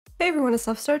Hey everyone, it's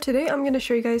Leftstar. Today I'm going to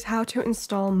show you guys how to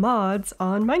install mods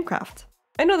on Minecraft.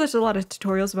 I know there's a lot of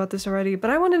tutorials about this already, but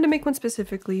I wanted to make one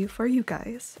specifically for you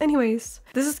guys. Anyways,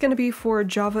 this is going to be for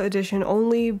Java Edition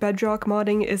only. Bedrock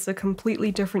modding is a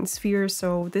completely different sphere,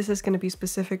 so this is going to be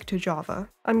specific to Java.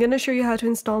 I'm going to show you how to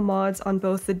install mods on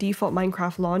both the default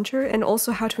Minecraft launcher and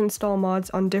also how to install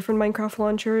mods on different Minecraft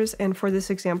launchers, and for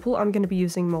this example I'm going to be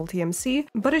using MultiMC,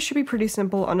 but it should be pretty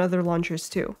simple on other launchers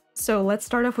too. So let's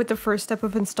start off with the first step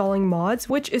of installing mods,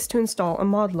 which is to install a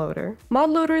mod loader. Mod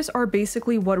loaders are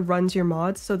basically what runs your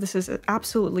mods, so this is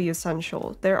absolutely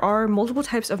essential. There are multiple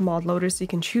types of mod loaders you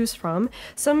can choose from.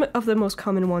 Some of the most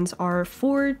common ones are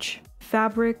Forge,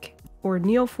 Fabric, or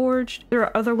Neoforged. There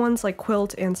are other ones like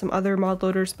Quilt and some other mod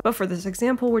loaders, but for this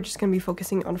example we're just going to be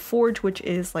focusing on Forge, which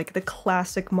is like the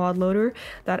classic mod loader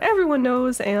that everyone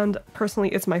knows, and personally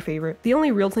it's my favorite. The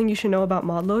only real thing you should know about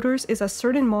mod loaders is that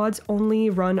certain mods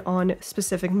only run on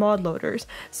specific mod loaders.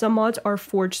 Some mods are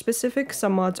Forge specific,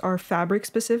 some mods are Fabric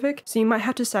specific, so you might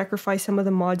have to sacrifice some of the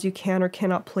mods you can or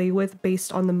cannot play with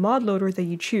based on the mod loader that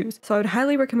you choose. So I would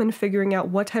highly recommend figuring out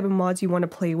what type of mods you want to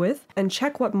play with and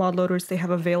check what mod loaders they have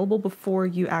available before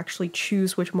you actually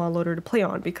choose which mod loader to play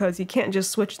on, because you can't just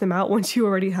switch them out once you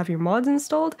already have your mods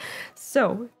installed,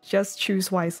 so just choose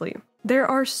wisely. There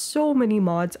are so many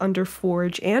mods under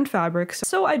Forge and Fabric,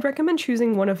 so I'd recommend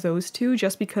choosing one of those two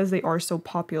just because they are so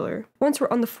popular. Once we're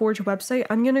on the Forge website,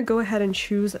 I'm going to go ahead and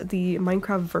choose the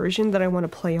Minecraft version that I want to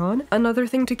play on. Another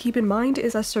thing to keep in mind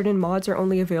is that certain mods are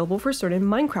only available for certain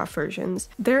Minecraft versions.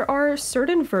 There are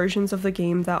certain versions of the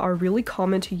game that are really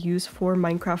common to use for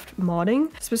Minecraft modding.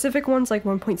 Specific ones like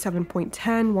 1.7.10,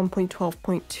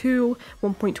 1.12.2,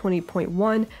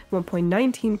 1.20.1,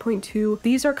 1.19.2.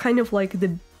 These are kind of like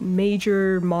the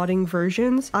major modding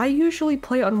versions. I usually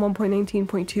play on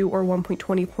 1.19.2 or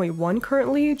 1.20.1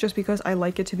 currently, just because I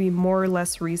like it to be more or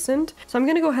less recent. So I'm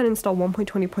going to go ahead and install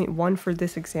 1.20.1 for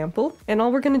this example. And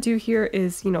all we're going to do here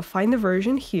is, find the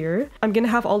version here. I'm going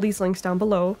to have all these links down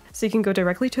below so you can go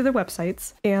directly to their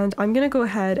websites. And I'm going to go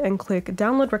ahead and click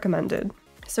download recommended.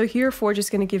 So here Forge is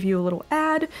going to give you a little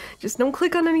ad. Just don't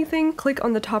click on anything. Click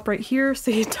on the top right here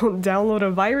so you don't download a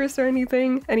virus or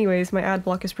anything. Anyways, my ad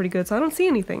block is pretty good, so I don't see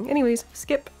anything. Anyways,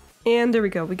 skip. And there we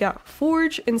go. We got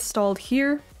Forge installed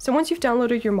here. So once you've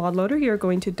downloaded your mod loader, you're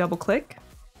going to double click.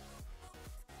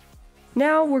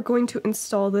 Now we're going to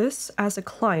install this as a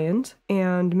client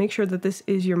and make sure that this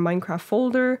is your Minecraft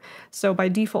folder. So by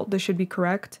default, this should be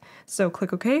correct. So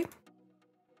click OK.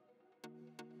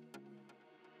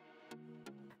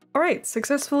 Alright,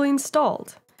 successfully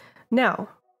installed. Now,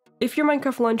 if your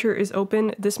Minecraft launcher is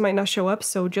open, this might not show up,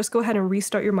 so just go ahead and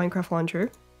restart your Minecraft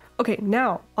launcher. Okay,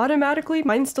 now, automatically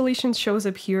my installation shows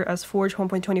up here as Forge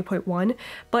 1.20.1,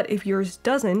 but if yours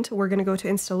doesn't, we're going to go to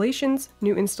Installations,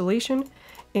 New Installation,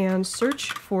 and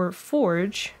search for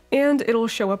Forge, and it'll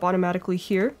show up automatically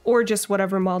here, or just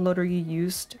whatever mod loader you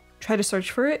used. Try to search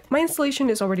for it. My installation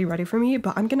is already ready for me,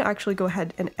 but I'm gonna actually go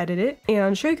ahead and edit it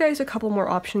and show you guys a couple more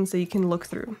options that you can look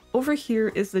through. Over here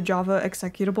is the Java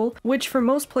executable, which for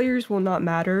most players will not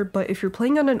matter, but if you're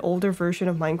playing on an older version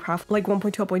of Minecraft, like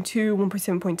 1.12.2,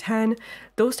 1.7.10,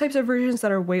 those types of versions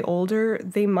that are way older,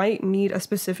 they might need a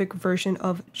specific version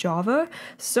of Java,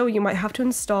 so you might have to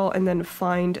install and then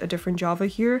find a different Java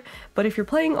here. But if you're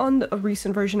playing on a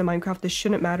recent version of Minecraft, this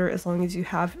shouldn't matter as long as you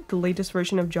have the latest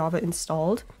version of Java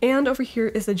installed. And over here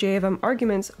is the JVM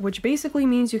arguments, which basically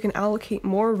means you can allocate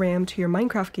more RAM to your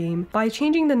Minecraft game by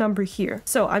changing the number here.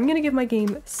 So I'm going to give my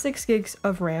game 6 gigs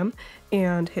of RAM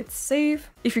and hit save.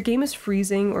 If your game is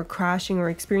freezing or crashing or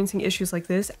experiencing issues like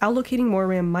this, allocating more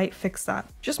RAM might fix that.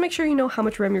 Just make sure you know how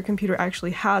much RAM your computer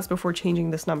actually has before changing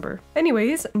this number.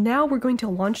 Anyways, now we're going to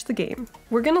launch the game.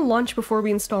 We're going to launch before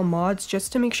we install mods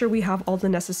just to make sure we have all the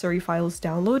necessary files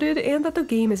downloaded and that the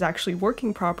game is actually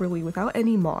working properly without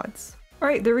any mods.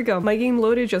 Alright, there we go. My game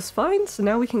loaded just fine, so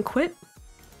now we can quit.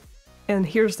 And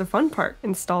here's the fun part,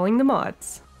 installing the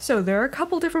mods. So there are a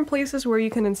couple different places where you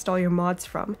can install your mods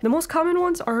from. The most common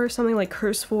ones are something like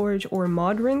CurseForge or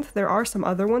Modrinth. There are some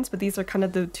other ones, but these are kind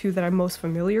of the two that I'm most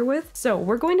familiar with. So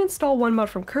we're going to install one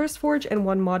mod from CurseForge and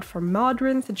one mod from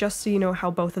Modrinth, just so you know how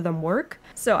both of them work.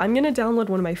 So I'm going to download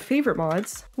one of my favorite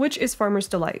mods, which is Farmer's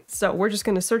Delight. So we're just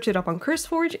going to search it up on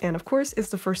CurseForge, and of course it's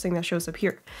the first thing that shows up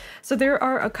here. So there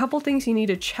are a couple things you need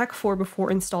to check for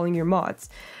before installing your mods.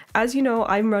 As you know,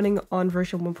 I'm running on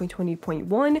version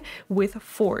 1.20.1 with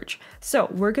Forge. So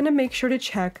we're going to make sure to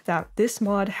check that this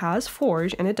mod has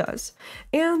Forge, and it does,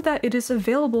 and that it is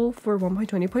available for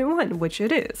 1.20.1, which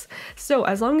it is. So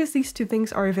as long as these two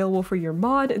things are available for your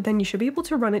mod, then you should be able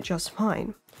to run it just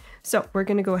fine. So we're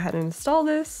going to go ahead and install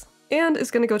this. and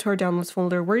it's going to go to our downloads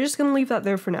folder. We're just going to leave that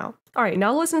there for now. All right,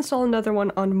 now let's install another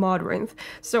one on Modrinth.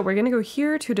 So we're gonna go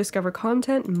here to discover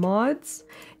content, mods,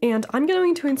 and I'm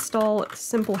going to install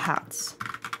Simple Hats.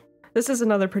 This is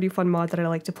another pretty fun mod that I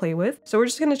like to play with. So we're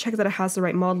just gonna check that it has the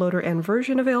right mod loader and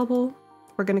version available.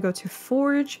 We're gonna go to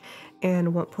Forge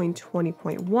and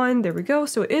 1.20.1, there we go,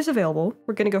 so it is available.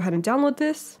 We're gonna go ahead and download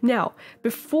this. Now,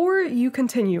 before you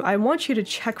continue, I want you to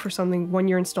check for something when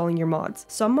you're installing your mods.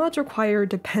 Some mods require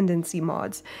dependency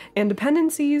mods, and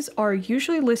dependencies are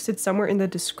usually listed somewhere in the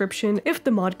description if the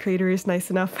mod creator is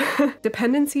nice enough.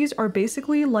 Dependencies are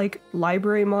basically like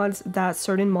library mods that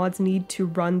certain mods need to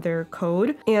run their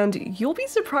code, and you'll be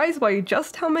surprised by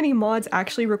just how many mods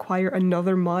actually require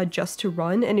another mod just to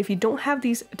run, and if you don't have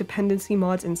these dependency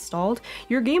mods installed,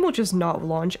 your game will just not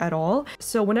launch at all.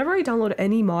 So whenever I download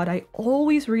any mod, I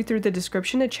always read through the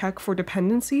description to check for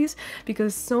dependencies,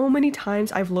 because so many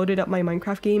times I've loaded up my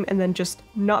Minecraft game and then just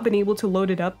not been able to load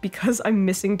it up because I'm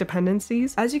missing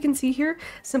dependencies. As you can see here,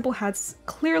 Simple Hats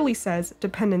clearly says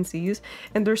dependencies,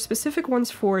 and there's specific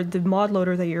ones for the mod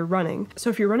loader that you're running. So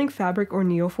if you're running Fabric or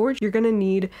NeoForge, you're gonna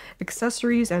need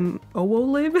accessories and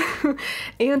OOLib.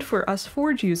 And for us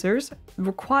Forge users,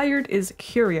 required is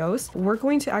Curios. We're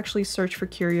going to actually search for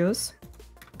Curios.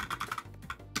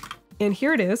 And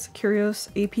here it is, Curios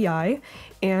API.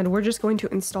 And we're just going to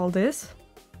install this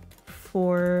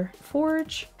for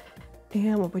Forge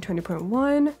and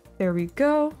 1.20.1. There we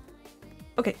go.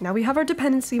 Okay, now we have our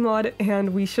dependency mod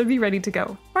and we should be ready to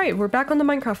go. All right, we're back on the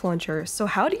Minecraft launcher. So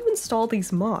how do you install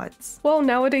these mods? Well,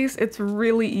 nowadays it's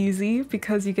really easy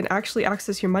because you can actually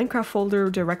access your Minecraft folder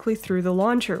directly through the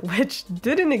launcher, which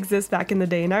didn't exist back in the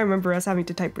day. And I remember us having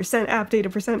to type %app data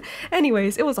 %.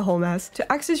 Anyways, it was a whole mess.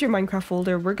 To access your Minecraft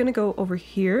folder, we're gonna go over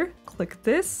here, click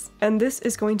this, and this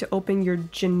is going to open your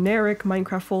generic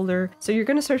Minecraft folder. So you're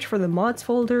gonna search for the mods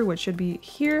folder, which should be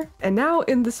here. And now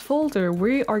in this folder,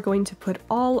 we are going to put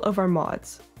all of our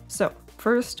mods. So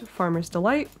first, Farmer's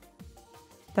Delight,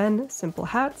 then Simple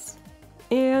Hats,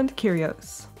 and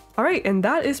Curios. All right, and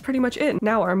that is pretty much it.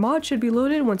 Now our mod should be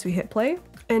loaded once we hit play.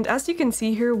 And as you can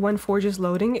see here, when Forge is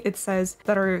loading, it says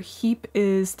that our heap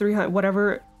is 300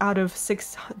 whatever out of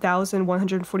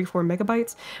 6,144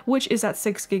 megabytes, which is at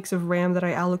 6 gigs of RAM that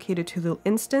I allocated to the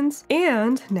instance.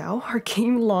 And now our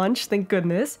game launched, thank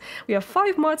goodness. We have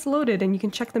 5 mods loaded and you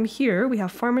can check them here. We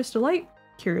have Farmer's Delight,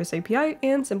 Curios API,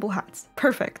 and Simple Hats.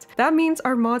 Perfect. That means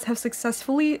our mods have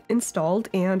successfully installed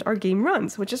and our game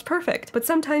runs, which is perfect. But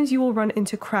sometimes you will run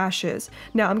into crashes.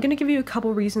 Now, I'm going to give you a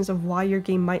couple reasons of why your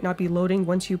game might not be loading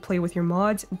once you play with your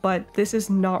mods, but this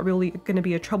is not really going to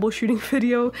be a troubleshooting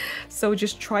video, so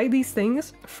just try these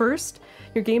things. First,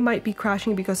 your game might be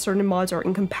crashing because certain mods are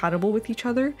incompatible with each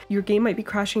other. Your game might be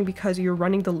crashing because you're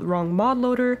running the wrong mod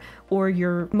loader, or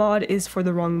your mod is for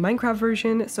the wrong Minecraft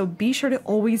version, so be sure to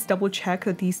always double check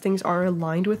that these things are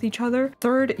aligned with each other.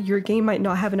 Third, your game might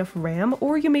not have enough RAM,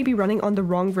 or you may be running on the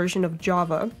wrong version of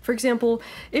Java. For example,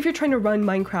 if you're trying to run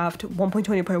Minecraft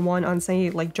 1.20.1 on, say,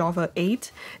 like Java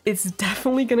 8, it's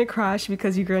definitely gonna crash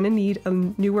because you're gonna need a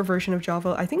newer version of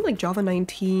Java. I think like Java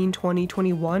 19, 20,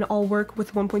 21 all work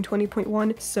with 1.20.1.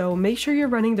 So make sure you're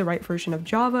running the right version of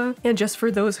Java. And just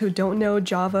for those who don't know,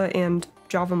 Java and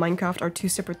Java Minecraft are two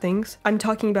separate things. I'm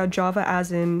talking about Java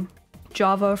as in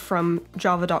Java from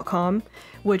java.com,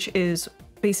 which is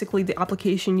basically the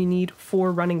application you need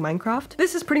for running Minecraft.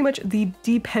 This is pretty much the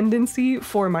dependency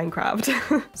for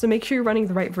Minecraft. So make sure you're running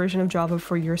the right version of Java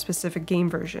for your specific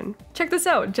game version. Check this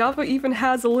out, Java even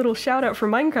has a little shout out for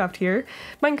Minecraft here.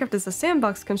 Minecraft is a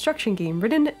sandbox construction game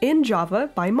written in Java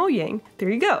by Mojang. There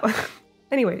you go.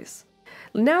 Anyways,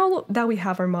 now that we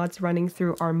have our mods running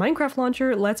through our Minecraft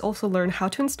launcher, let's also learn how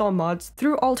to install mods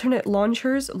through alternate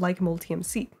launchers like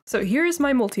MultiMC. So here is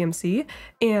my MultiMC,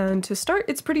 and to start,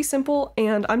 it's pretty simple,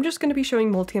 and I'm just going to be showing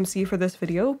MultiMC for this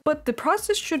video, but the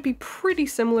process should be pretty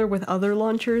similar with other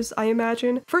launchers, I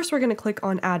imagine. First, we're going to click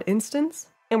on Add Instance,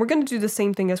 and we're going to do the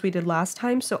same thing as we did last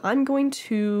time, so I'm going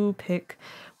to pick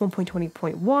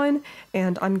 1.20.1,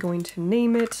 and I'm going to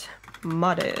name it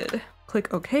Modded.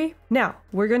 Click OK. Now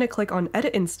we're going to click on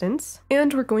Edit Instance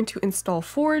and we're going to install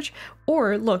Forge,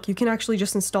 or look, you can actually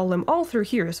just install them all through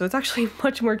here. So it's actually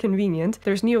much more convenient.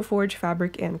 There's NeoForge,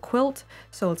 Fabric, and Quilt.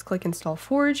 So let's click Install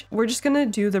Forge. We're just going to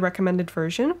do the recommended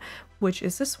version, which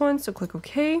is this one. So click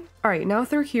OK. All right, now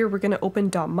through here, we're going to open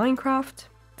 .minecraft.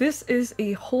 This is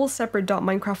a whole separate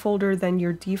 .minecraft folder than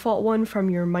your default one from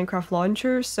your Minecraft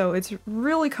launcher, so it's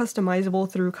really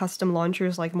customizable through custom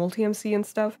launchers like MultiMC and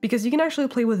stuff, because you can actually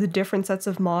play with the different sets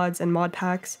of mods and mod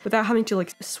packs without having to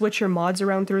like switch your mods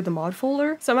around through the mod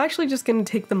folder. So I'm actually just going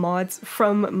to take the mods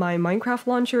from my Minecraft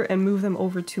launcher and move them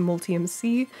over to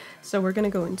MultiMC. So we're going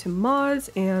to go into mods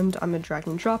and I'm going to drag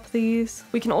and drop these.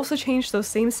 We can also change those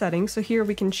same settings. So here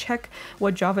we can check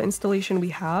what Java installation we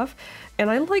have. And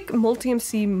I like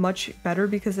MultiMC much better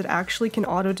because it actually can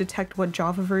auto-detect what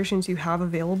Java versions you have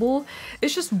available.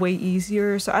 It's just way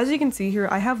easier. So as you can see here,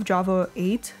 I have Java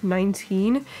 8,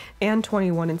 19, and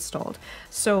 21 installed.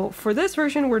 So for this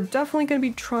version, we're definitely going to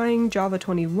be trying Java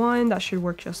 21. That should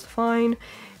work just fine.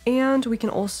 And we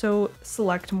can also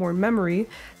select more memory.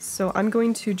 So I'm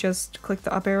going to just click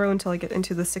the up arrow until I get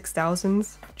into the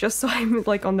 6000s, just so I'm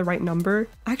like on the right number.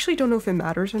 I actually don't know if it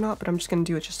matters or not, but I'm just gonna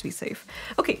do it just to be safe.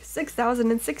 Okay,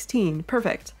 6016,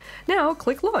 perfect. Now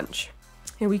click launch.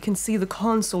 And we can see the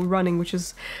console running, which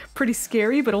is pretty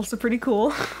scary, but also pretty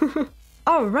cool.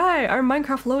 All right, our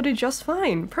Minecraft loaded just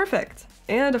fine, perfect.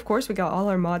 And of course we got all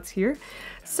our mods here.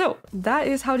 So that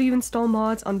is how to install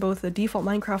mods on both the default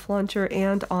Minecraft launcher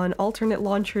and on alternate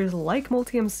launchers like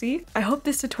MultiMC. I hope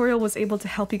this tutorial was able to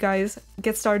help you guys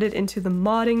get started into the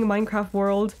modding Minecraft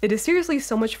world. It is seriously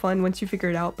so much fun once you figure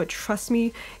it out, but trust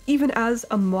me, even as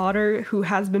a modder who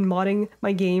has been modding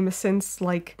my game since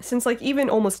like even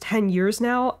almost 10 years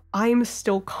now, I'm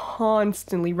still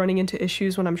constantly running into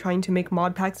issues when I'm trying to make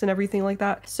mod packs and everything like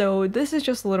that. So this is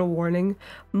just a little warning.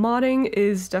 Modding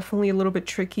is definitely a little bit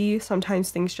tricky.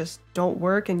 Sometimes things just don't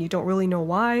work and you don't really know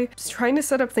why. Just trying to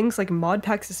set up things like mod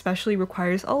packs especially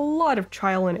requires a lot of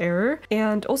trial and error.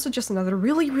 And also just another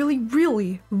really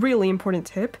important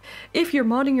tip. If you're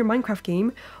modding your Minecraft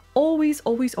game, always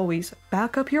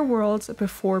back up your worlds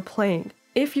before playing.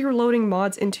 If you're loading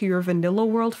mods into your vanilla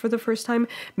world for the first time,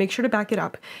 make sure to back it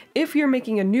up. If you're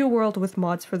making a new world with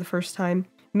mods for the first time,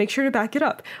 make sure to back it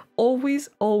up. Always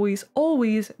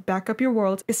back up your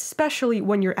worlds, especially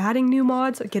when you're adding new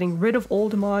mods, getting rid of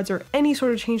old mods, or any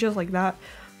sort of changes like that.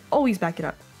 Always back it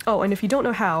up. Oh, and if you don't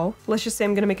know how, let's just say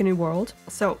I'm gonna make a new world.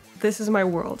 So this is my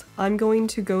world. I'm going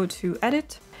to go to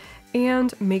edit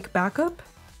and make backup.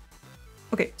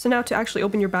 Okay, so now to actually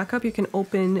open your backup, you can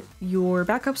open your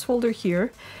backups folder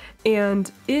here. And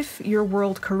if your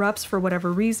world corrupts for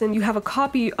whatever reason, you have a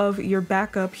copy of your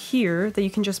backup here that you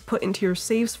can just put into your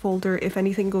saves folder if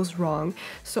anything goes wrong.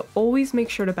 So always make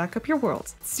sure to back up your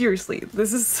worlds. Seriously,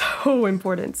 this is so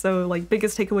important. So like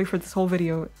biggest takeaway for this whole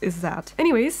video is that.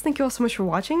 Anyways, thank you all so much for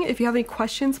watching. If you have any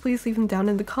questions, please leave them down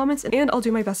in the comments and I'll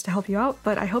do my best to help you out.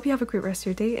 But I hope you have a great rest of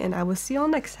your day and I will see you all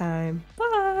next time. Bye!